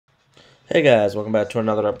Hey guys, welcome back to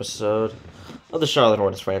another episode of the Charlotte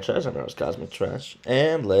Hornets franchise. I'm yours, Cosmic Trash,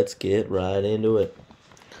 and let's get right into it.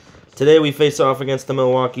 Today we face off against the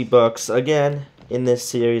Milwaukee Bucks again in this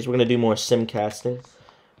series. We're going to do more sim casting.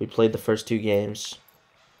 We played the first two games.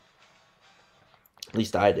 At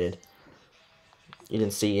least I did. You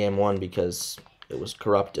didn't see game one because it was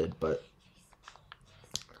corrupted, but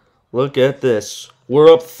look at this. We're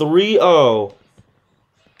up 3-0.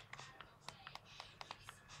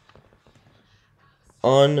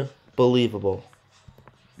 Unbelievable.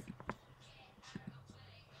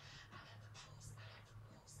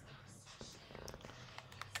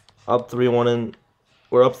 Up 3-1 and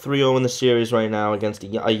we're up 3-0 in the series right now against a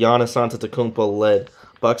Giannis Antetokounmpo-led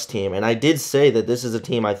Bucks team. And I did say that this is a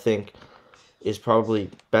team I think is probably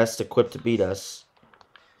best equipped to beat us.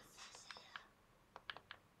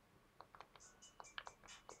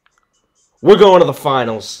 We're going to the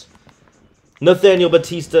finals. Nathaniel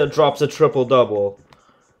Batista drops a triple-double.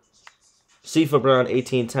 Cifa Brown,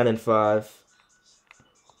 18, 10, and 5.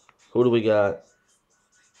 Who do we got?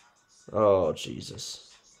 Oh,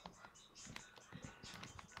 Jesus.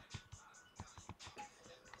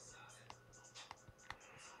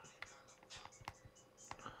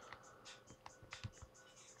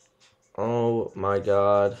 Oh, my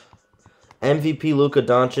God. MVP Luka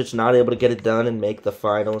Doncic not able to get it done and make the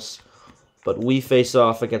finals. But we face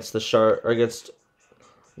off against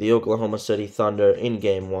the Oklahoma City Thunder in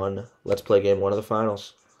Game 1. Let's play Game 1 of the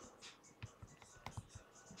finals.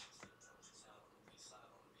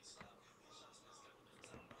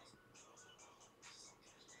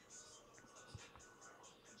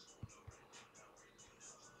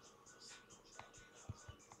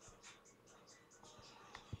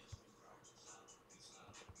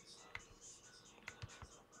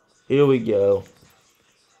 Here we go.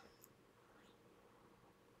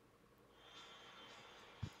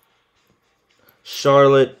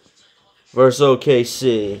 Charlotte versus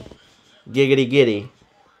OKC. Giggity giddy.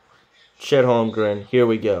 Chet Holmgren. Here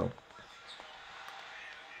we go.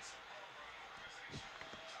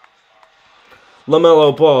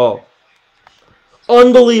 LaMelo Ball.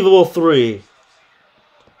 Unbelievable three.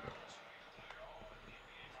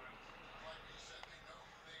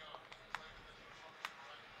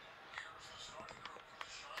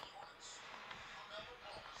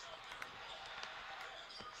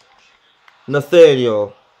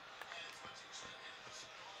 Nathaniel.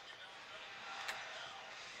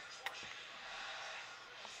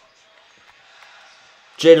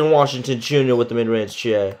 Jaden Washington Jr. with the mid-range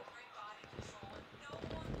chair.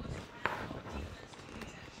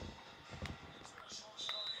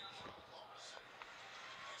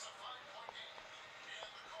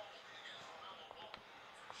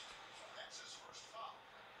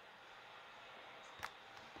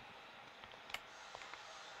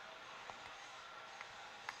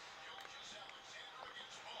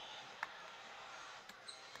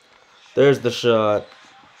 There's the shot.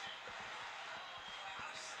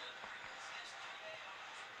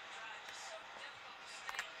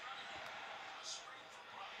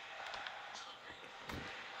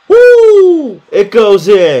 Woo! It goes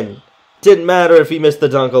in. Didn't matter if he missed the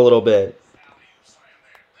dunk a little bit.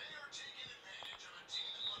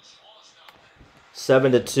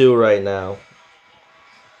 7-2 right now.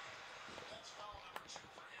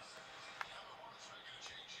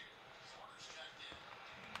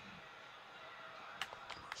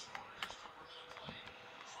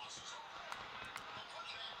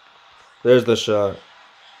 There's the shot.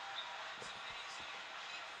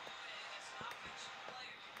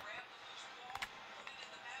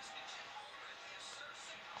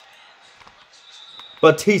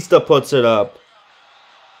 Batista puts it up.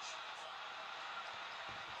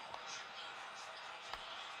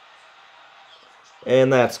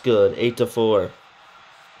 And that's good. 8-4.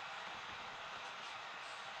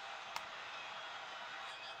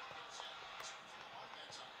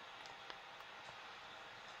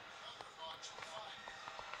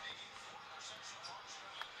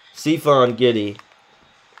 Stephon Giddey.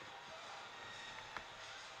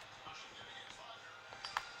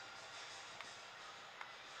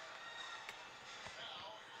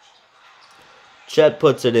 Chet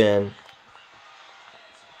puts it in.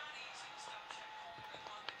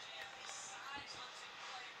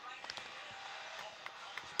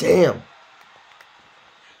 Damn.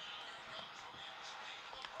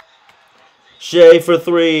 Shea for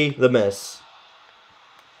three. The miss.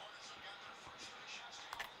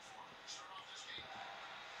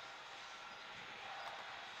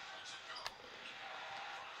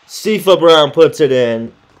 Cifa Brown puts it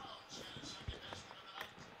in.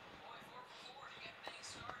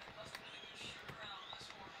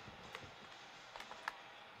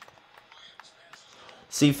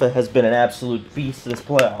 Sifa has been an absolute beast this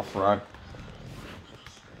playoff run.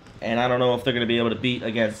 And I don't know if they're going to be able to beat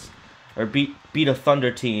a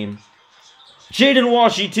Thunder team. Jaden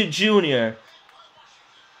Washington Jr.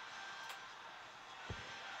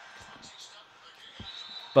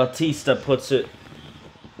 Batista puts it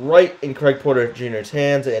right in Craig Porter Jr.'s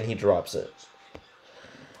hands, and he drops it.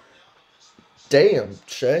 Damn,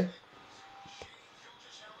 Shea.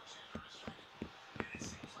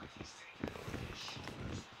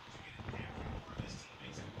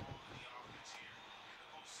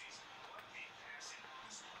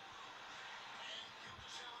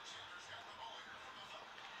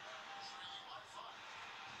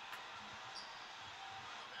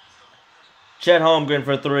 Chet Holmgren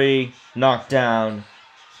for 3. Knocked down.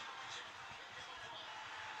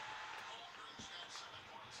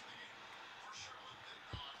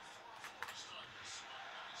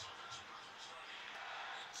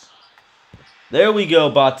 There we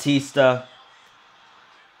go, Batista.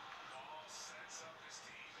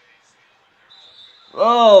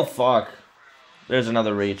 Oh, fuck. There's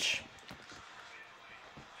another reach.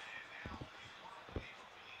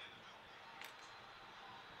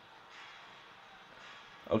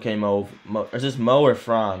 Okay, Mo. Is this Mo or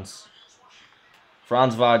Franz?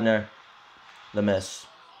 Franz Wagner. The miss.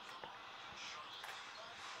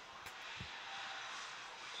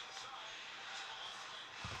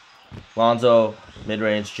 Lonzo,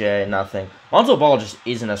 mid-range J, nothing. Lonzo Ball just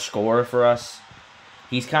isn't a scorer for us.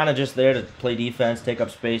 He's kind of just there to play defense, take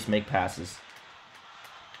up space, make passes.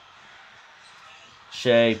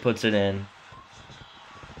 Shea puts it in.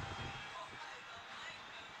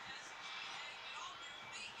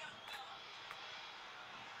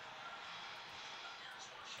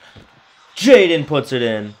 Jaden puts it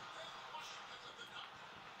in.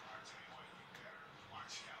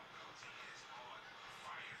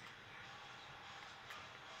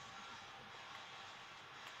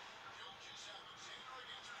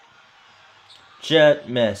 Jet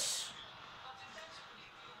miss.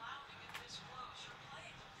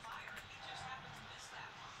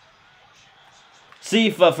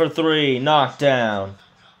 Sifa for 3, knocked down.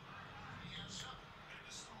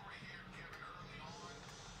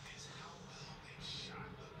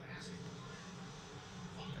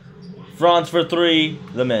 Franz for 3,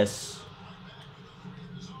 the miss.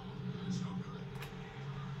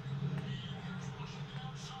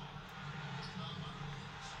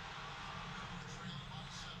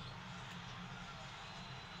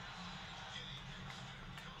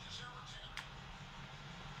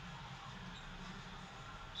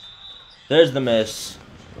 There's the miss.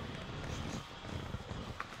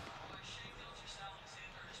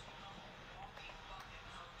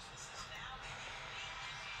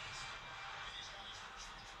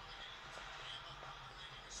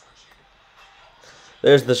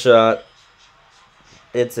 There's the shot.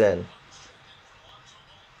 It's in.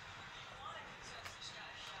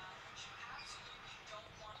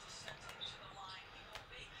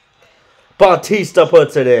 Batista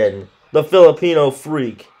puts it in. The Filipino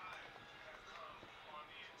freak.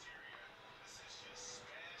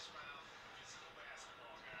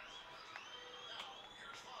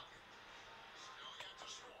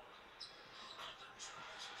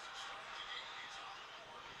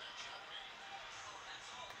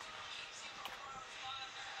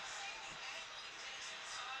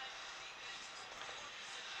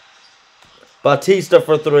 Batista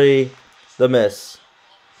for 3, the miss.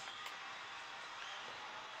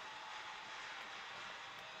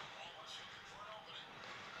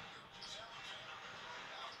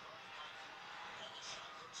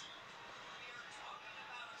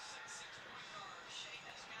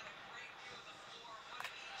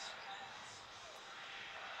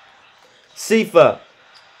 Sifa,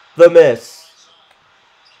 the miss.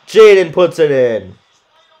 Jaden puts it in.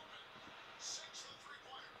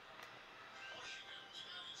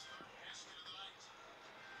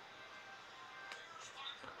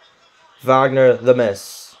 Wagner, the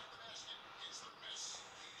miss.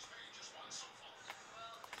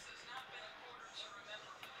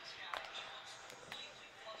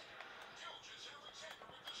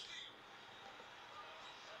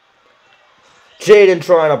 Jaden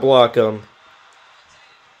trying to block him.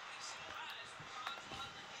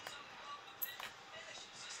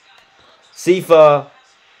 Sifa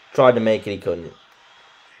tried to make it, he couldn't.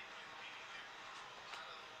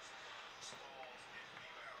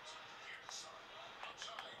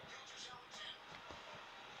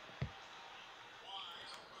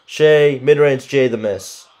 Shea, mid-range J, the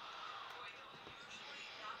miss.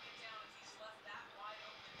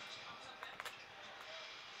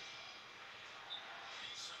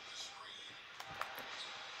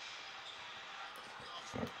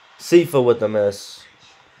 Sifa with the miss.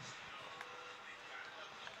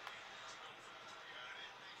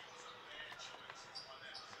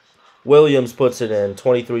 Williams puts it in,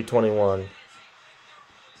 23-21.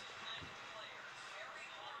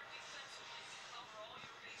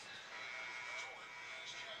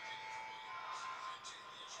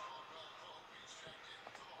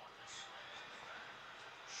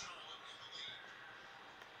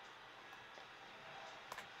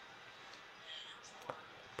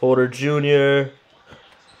 Porter Jr.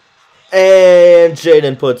 And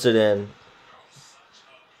Jaden puts it in.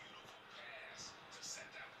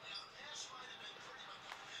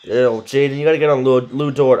 Ew, Jaden, you gotta get on Lou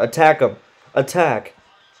Dort. Attack him. Attack.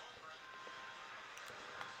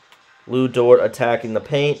 Lou Dort attacking the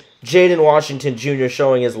paint. Jaden Washington Jr.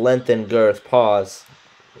 showing his length and girth. Pause.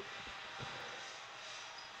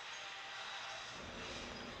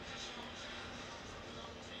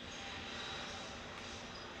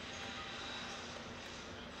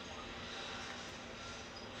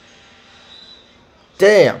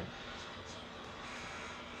 Damn.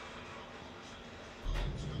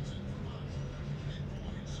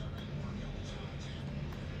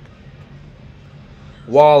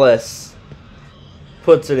 Wallace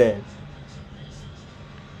puts it in.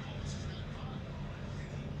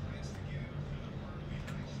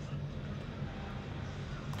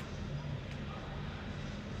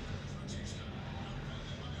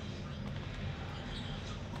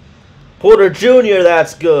 Porter Jr.,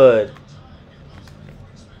 that's good.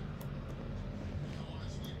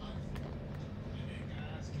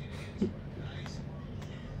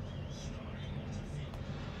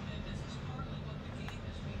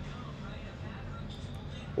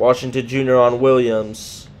 Washington Jr. on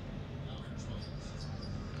Williams.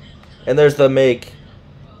 And there's the make.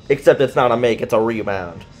 Except it's not a make, it's a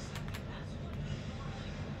rebound.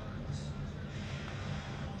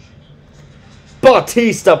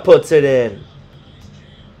 Bautista puts it in.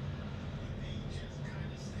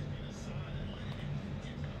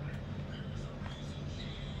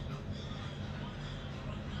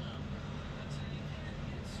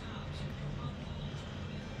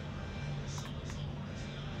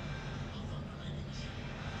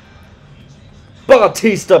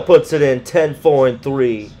 Bautista puts it in. 10, 4, and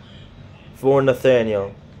 3 for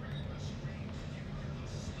Nathaniel.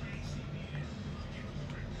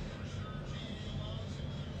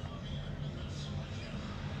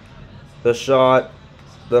 The shot,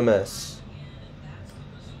 the miss.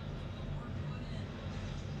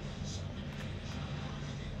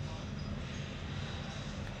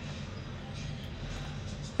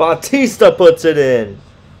 Bautista puts it in.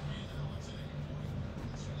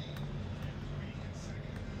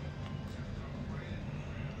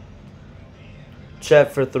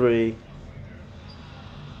 Chet for 3.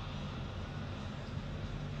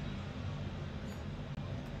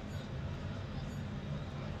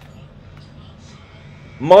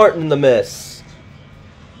 Martin the miss.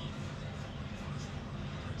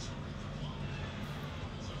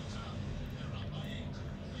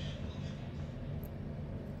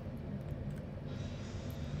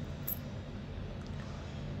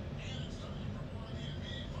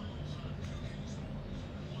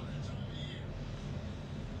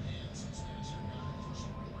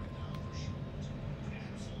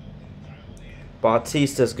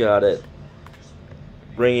 Bautista's got it.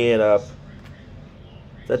 Bringing it up.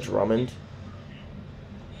 Is that Drummond?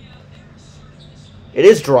 It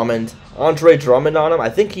is Drummond. Andre Drummond on him. I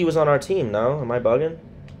think he was on our team, no? Am I bugging?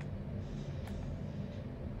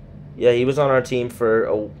 Yeah, he was on our team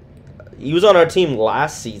he was on our team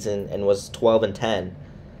last season and was 12 and 10.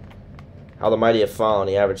 How the mighty have fallen.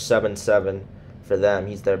 He averaged 7-7 for them.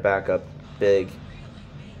 He's their backup big.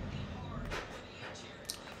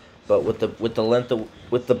 But with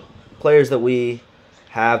the players that we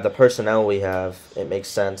have, the personnel we have, it makes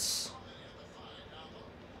sense.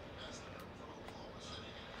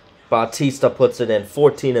 Bautista puts it in.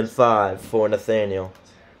 14 and 5 for Nathaniel.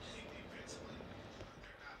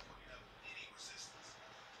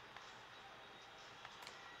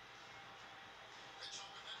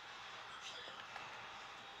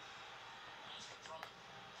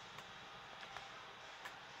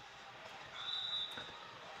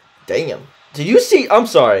 Damn. Did you see? I'm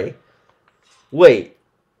sorry. Wait.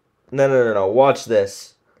 No. Watch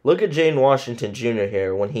this. Look at Jaden Washington Jr.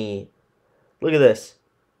 here when he... Look at this.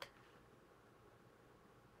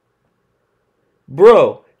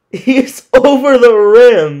 Bro, he's over the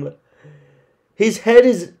rim. His head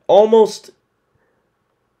is almost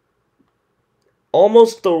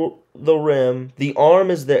the rim. The arm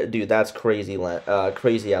is there. Dude, that's crazy.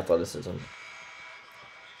 Crazy athleticism.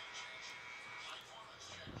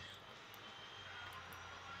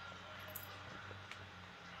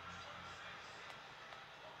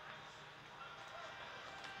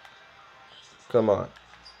 Come on.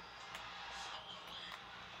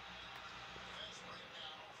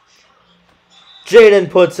 Jaden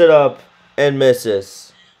puts it up and misses.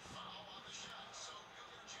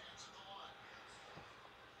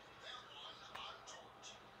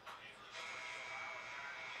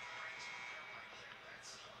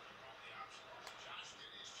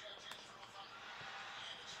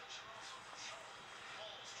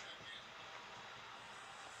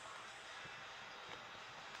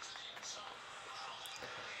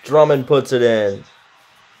 Drummond puts it in.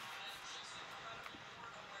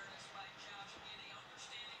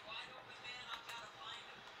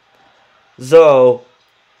 Zoe.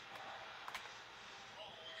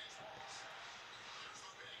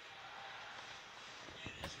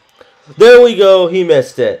 There we go. He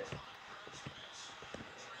missed it.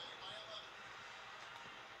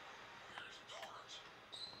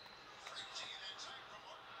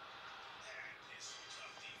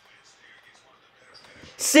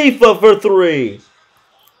 Sifa for 3.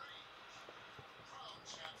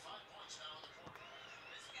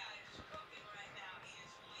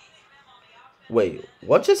 Wait,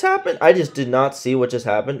 what just happened? I just did not see what just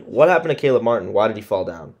happened. What happened to Caleb Martin? Why did he fall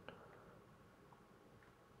down?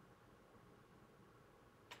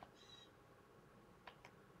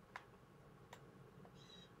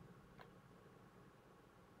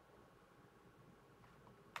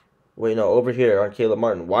 Wait, no, over here on Caleb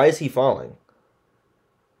Martin. Why is he falling?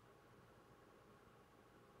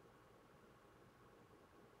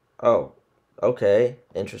 Oh, okay.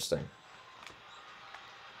 Interesting.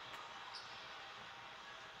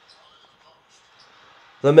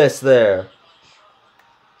 The miss there.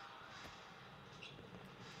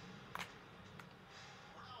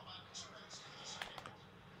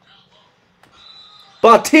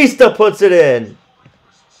 Bautista puts it in.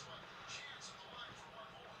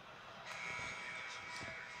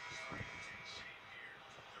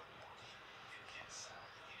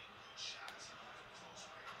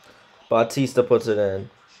 Bautista puts it in.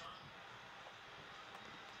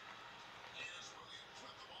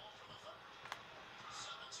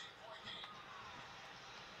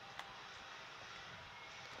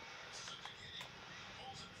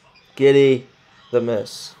 Giddy, the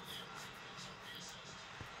miss.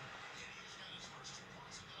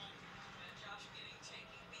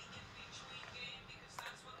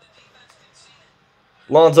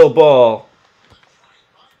 Lonzo Ball.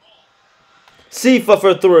 Sifa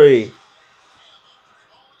for 3.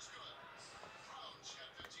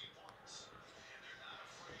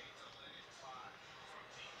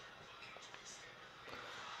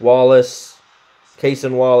 Wallace.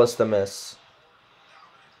 Cason Wallace, the miss.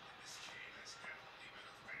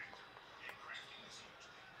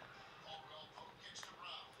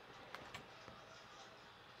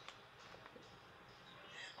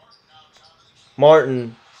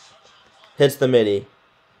 Martin hits the midi.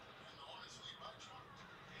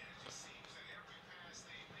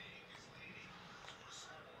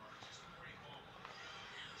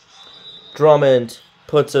 Drummond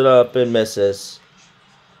puts it up and misses.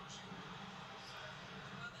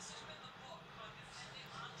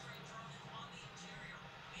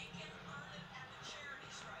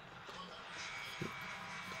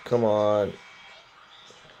 Come on.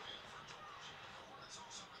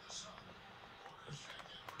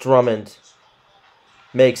 Drummond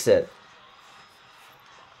makes it.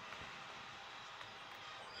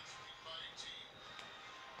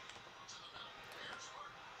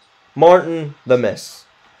 Martin, the miss.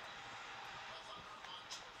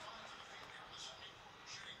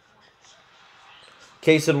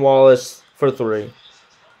 Cason Wallace for 3.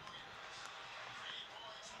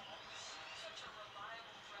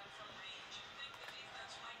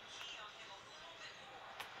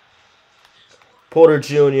 Porter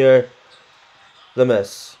Jr., the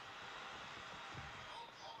miss.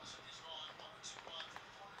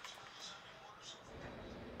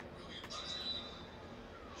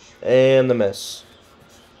 And the miss.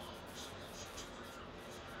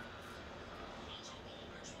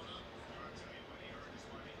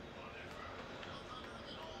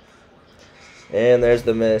 And there's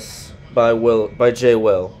the miss by Jay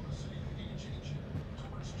Will.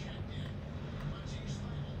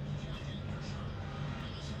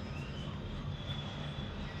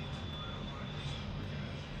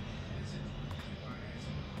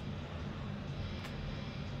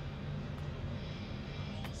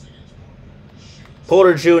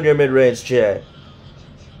 Porter Jr. mid-range J.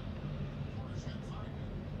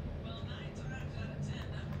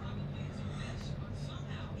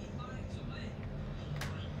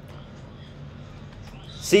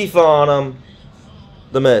 Sifa on him.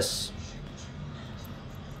 The miss.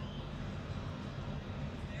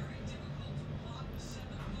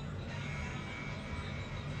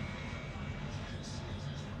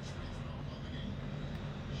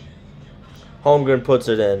 Holmgren puts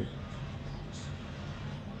it in.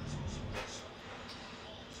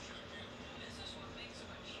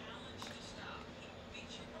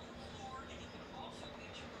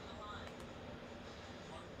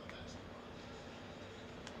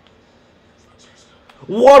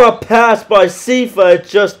 What a pass by Sifa. It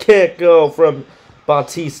just can't go from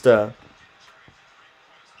Bautista.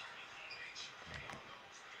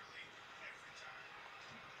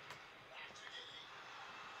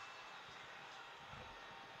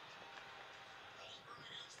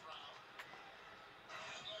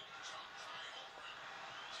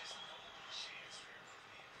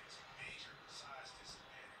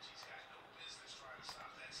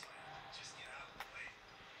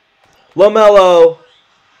 LaMelo.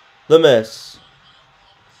 The miss.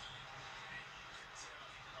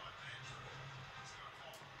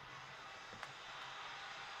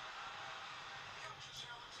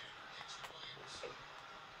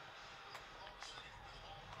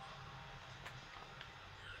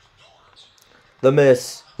 The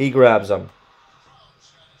miss. He grabs him.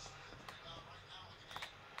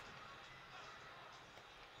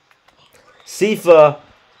 Sifa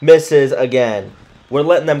misses again. We're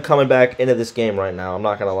letting them coming back into this game right now. I'm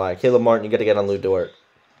not going to lie. Caleb Martin, you got to get on Lou Dort.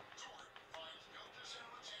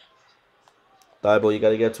 Thibault, you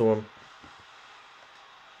got to get to him.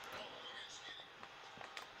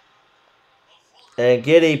 And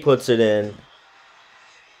Giddy puts it in.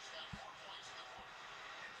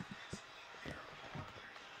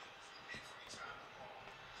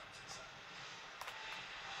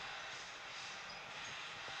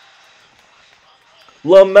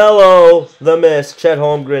 LaMelo, the miss. Chet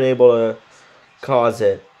Holmgren able to cause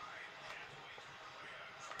it.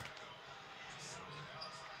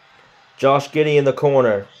 Josh Giddey in the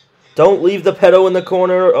corner. Don't leave the pedo in the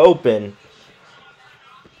corner open.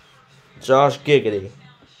 Josh Giggity.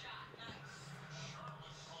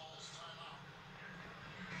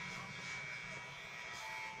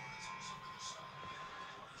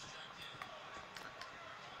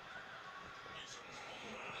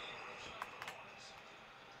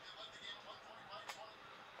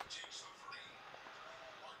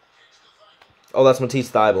 Oh, that's Matisse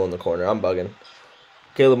Thybulle in the corner. I'm bugging.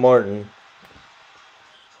 Caleb Martin.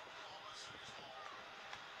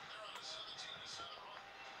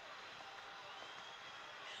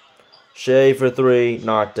 Shea for three.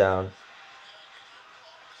 Knockdown.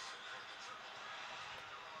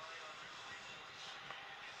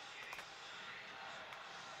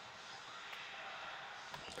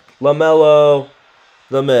 LaMelo.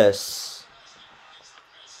 The miss.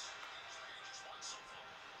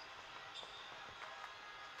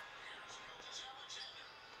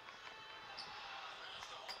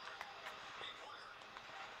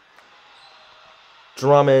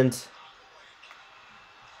 Drummond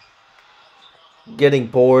getting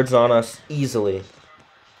boards on us easily.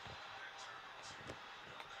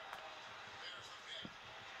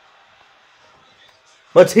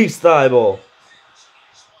 Matisse Thybulle.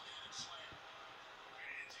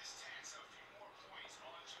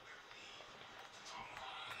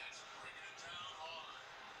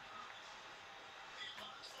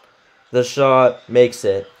 The shot makes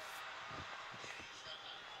it.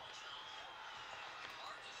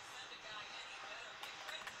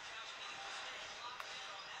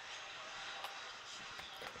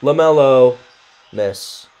 LaMelo,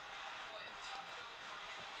 miss.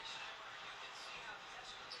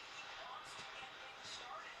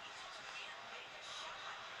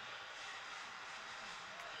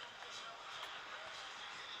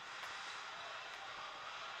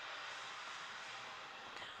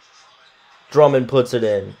 Drummond puts it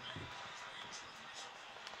in.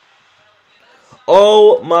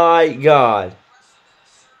 Oh my God.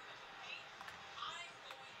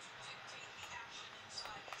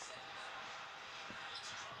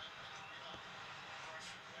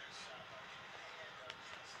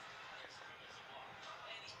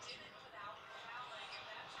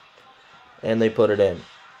 And they put it in.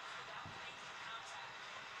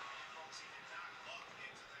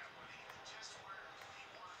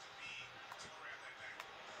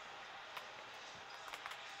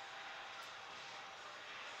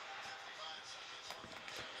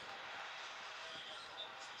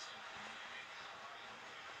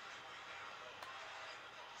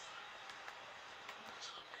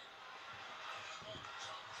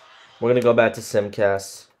 We're going to go back to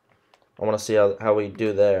Simcast. I want to see how we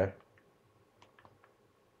do there.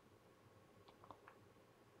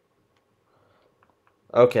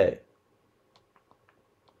 Okay.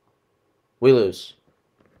 We lose.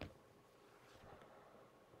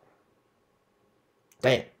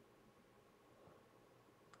 Damn.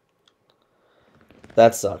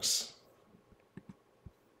 That sucks.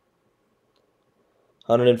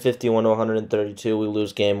 151 to 132. We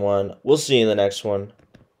lose game one. We'll see you in the next one.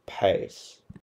 Peace.